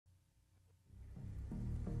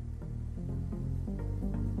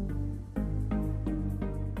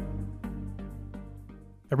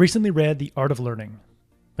I recently read The Art of Learning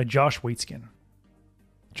by Josh Waitzkin.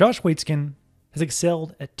 Josh Waitzkin has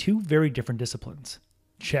excelled at two very different disciplines,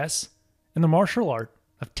 chess and the martial art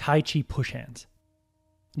of Tai Chi push hands.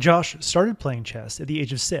 Josh started playing chess at the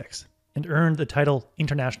age of 6 and earned the title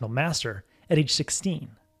International Master at age 16.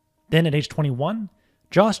 Then at age 21,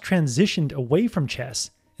 Josh transitioned away from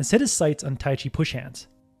chess and set his sights on Tai Chi push hands.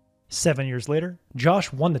 7 years later,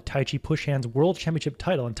 Josh won the Tai Chi push hands World Championship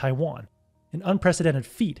title in Taiwan, an unprecedented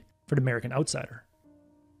feat for an American outsider.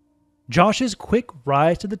 Josh's quick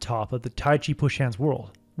rise to the top of the Tai Chi push hands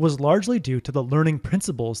world was largely due to the learning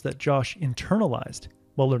principles that Josh internalized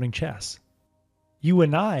while learning chess. You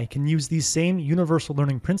and I can use these same universal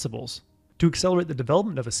learning principles to accelerate the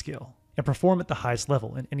development of a skill and perform at the highest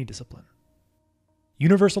level in any discipline.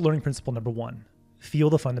 Universal learning principle number 1, feel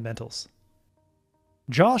the fundamentals.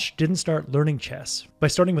 Josh didn't start learning chess by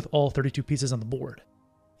starting with all 32 pieces on the board.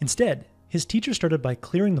 Instead, his teacher started by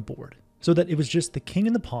clearing the board so that it was just the king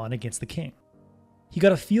and the pawn against the king. He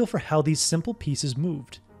got a feel for how these simple pieces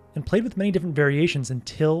moved and played with many different variations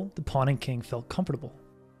until the pawn and king felt comfortable.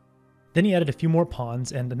 Then he added a few more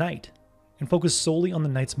pawns and a knight, and focused solely on the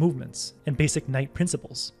knight's movements and basic knight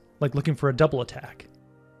principles, like looking for a double attack.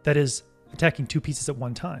 That is, attacking two pieces at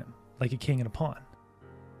one time, like a king and a pawn.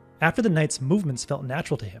 After the knight's movements felt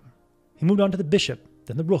natural to him, he moved on to the bishop,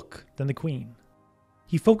 then the rook, then the queen.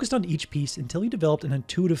 He focused on each piece until he developed an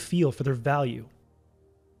intuitive feel for their value.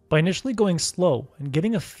 By initially going slow and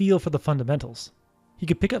getting a feel for the fundamentals, he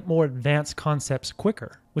could pick up more advanced concepts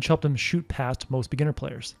quicker, which helped him shoot past most beginner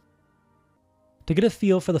players. To get a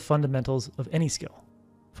feel for the fundamentals of any skill,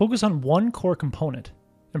 focus on one core component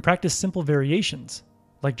and practice simple variations,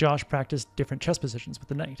 like Josh practiced different chess positions with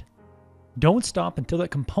the knight. Don't stop until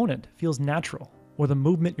that component feels natural or the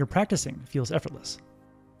movement you're practicing feels effortless.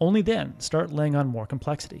 Only then start laying on more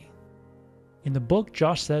complexity. In the book,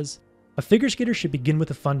 Josh says, a figure skater should begin with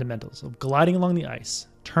the fundamentals of gliding along the ice,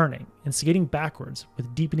 turning, and skating backwards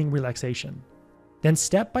with deepening relaxation. Then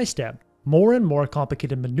step by step, more and more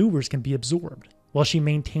complicated maneuvers can be absorbed, while she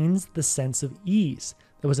maintains the sense of ease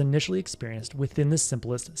that was initially experienced within the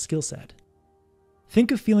simplest skill set. Think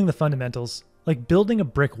of feeling the fundamentals like building a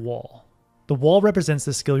brick wall. The wall represents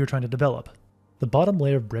the skill you're trying to develop. The bottom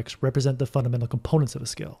layer of bricks represent the fundamental components of a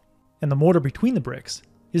skill, and the mortar between the bricks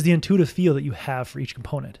is the intuitive feel that you have for each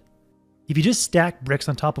component. If you just stack bricks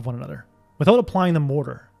on top of one another, without applying the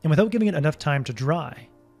mortar, and without giving it enough time to dry,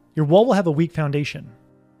 your wall will have a weak foundation,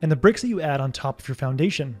 and the bricks that you add on top of your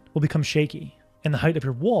foundation will become shaky, and the height of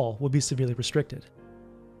your wall will be severely restricted.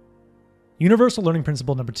 Universal learning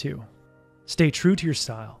principle number 2, stay true to your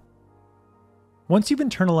style. Once you've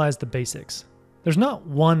internalized the basics, there's not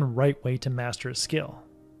one right way to master a skill,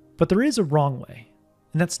 but there is a wrong way,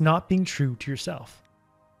 and that's not being true to yourself.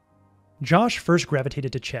 Josh first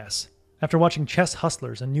gravitated to chess after watching chess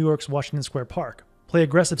hustlers in New York's Washington Square Park play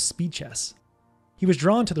aggressive speed chess. He was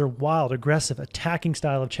drawn to their wild, aggressive, attacking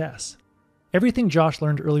style of chess. Everything Josh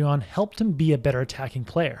learned early on helped him be a better attacking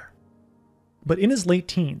player. But in his late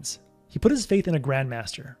teens, he put his faith in a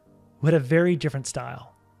grandmaster who had a very different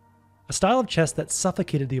style. A style of chess that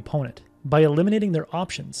suffocated the opponent by eliminating their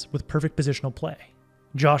options with perfect positional play.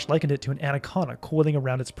 Josh likened it to an anaconda coiling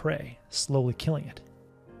around its prey, slowly killing it.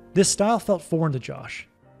 This style felt foreign to Josh.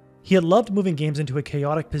 He had loved moving games into a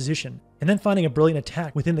chaotic position and then finding a brilliant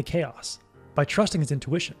attack within the chaos by trusting his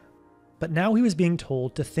intuition. But now he was being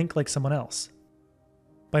told to think like someone else.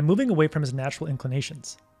 By moving away from his natural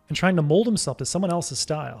inclinations and trying to mold himself to someone else's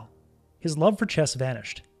style, his love for chess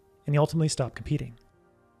vanished, and he ultimately stopped competing.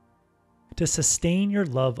 To sustain your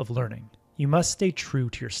love of learning, you must stay true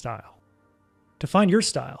to your style. To find your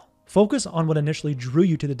style, focus on what initially drew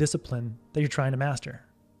you to the discipline that you're trying to master.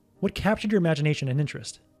 What captured your imagination and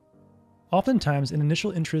interest? Oftentimes, an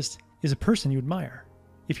initial interest is a person you admire.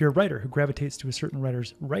 If you're a writer who gravitates to a certain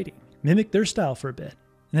writer's writing, mimic their style for a bit,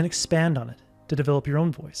 and then expand on it to develop your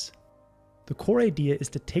own voice. The core idea is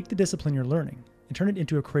to take the discipline you're learning and turn it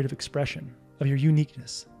into a creative expression of your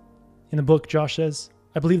uniqueness. In the book, Josh says,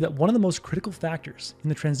 I believe that one of the most critical factors in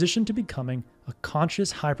the transition to becoming a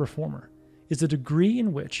conscious high performer is the degree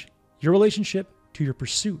in which your relationship to your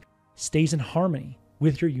pursuit stays in harmony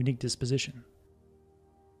with your unique disposition.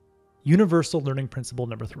 Universal learning principle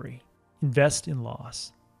number 3, invest in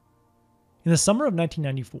loss. In the summer of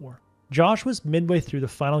 1994, Josh was midway through the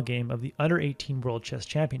final game of the Under-18 World Chess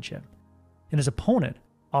Championship, and his opponent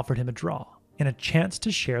offered him a draw and a chance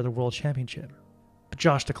to share the World Championship. But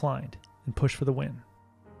Josh declined and pushed for the win.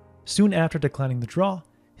 Soon after declining the draw,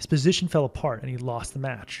 his position fell apart and he lost the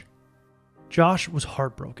match. Josh was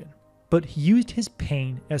heartbroken, but he used his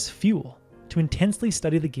pain as fuel to intensely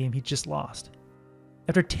study the game he just lost.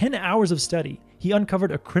 After 10 hours of study, he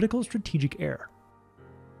uncovered a critical strategic error.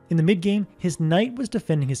 In the mid-game, his knight was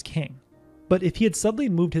defending his king, but if he had suddenly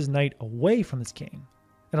moved his knight away from his king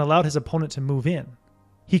and allowed his opponent to move in,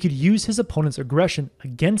 he could use his opponent's aggression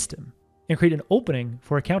against him and create an opening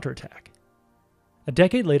for a counterattack. A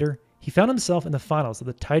decade later, he found himself in the finals of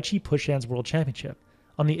the Tai Chi Push Hands World Championship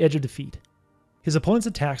on the edge of defeat. His opponent's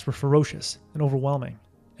attacks were ferocious and overwhelming,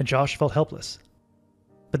 and Josh felt helpless.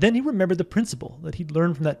 But then he remembered the principle that he'd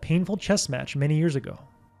learned from that painful chess match many years ago.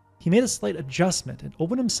 He made a slight adjustment and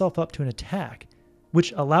opened himself up to an attack,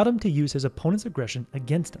 which allowed him to use his opponent's aggression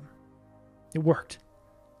against him. It worked.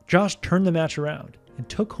 Josh turned the match around and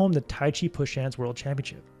took home the Tai Chi Push Hands World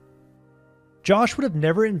Championship. Josh would have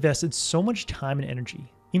never invested so much time and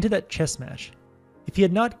energy into that chess match if he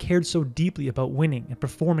had not cared so deeply about winning and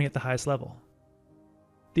performing at the highest level.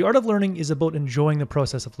 The art of learning is about enjoying the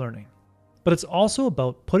process of learning, but it's also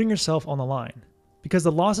about putting yourself on the line, because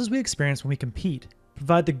the losses we experience when we compete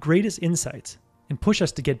provide the greatest insights and push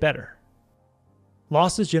us to get better.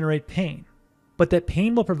 Losses generate pain, but that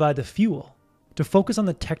pain will provide the fuel to focus on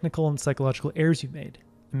the technical and psychological errors you've made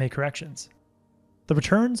and make corrections. The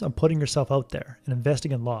returns on putting yourself out there and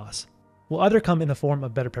investing in loss will either come in the form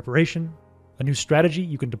of better preparation, a new strategy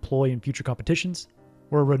you can deploy in future competitions,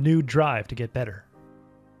 or a renewed drive to get better.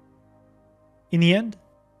 In the end,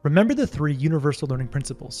 remember the 3 universal learning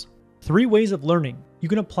principles, 3 ways of learning you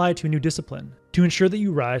can apply to a new discipline to ensure that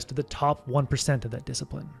you rise to the top 1% of that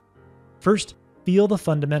discipline. First, feel the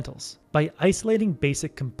fundamentals by isolating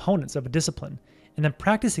basic components of a discipline and then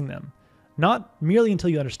practicing them, not merely until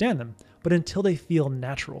you understand them, but until they feel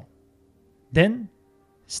natural. Then,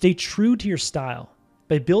 stay true to your style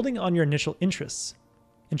by building on your initial interests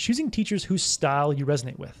and choosing teachers whose style you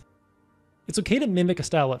resonate with. It's okay to mimic a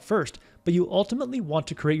style at first, but you ultimately want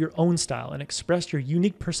to create your own style and express your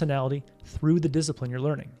unique personality through the discipline you're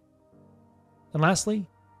learning. And lastly,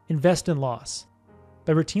 invest in loss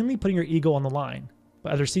by routinely putting your ego on the line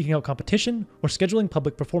by either seeking out competition or scheduling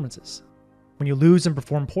public performances. When you lose and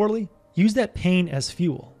perform poorly, use that pain as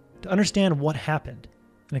fuel to understand what happened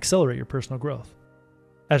and accelerate your personal growth.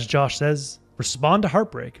 As Josh says, respond to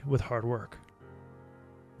heartbreak with hard work.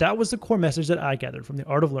 That was the core message that I gathered from The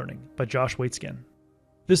Art of Learning by Josh Waitzkin.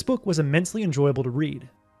 This book was immensely enjoyable to read,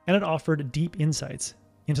 and it offered deep insights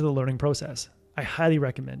into the learning process. I highly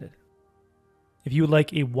recommend it. If you would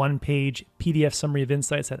like a 1-page PDF summary of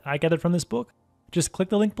insights that I gathered from this book, just click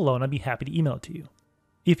the link below and I'd be happy to email it to you.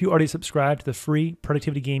 If you already subscribe to the free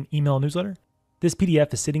Productivity Game email newsletter, this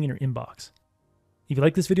PDF is sitting in your inbox. If you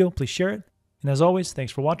like this video, please share it. And as always,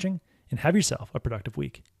 thanks for watching and have yourself a productive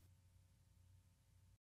week.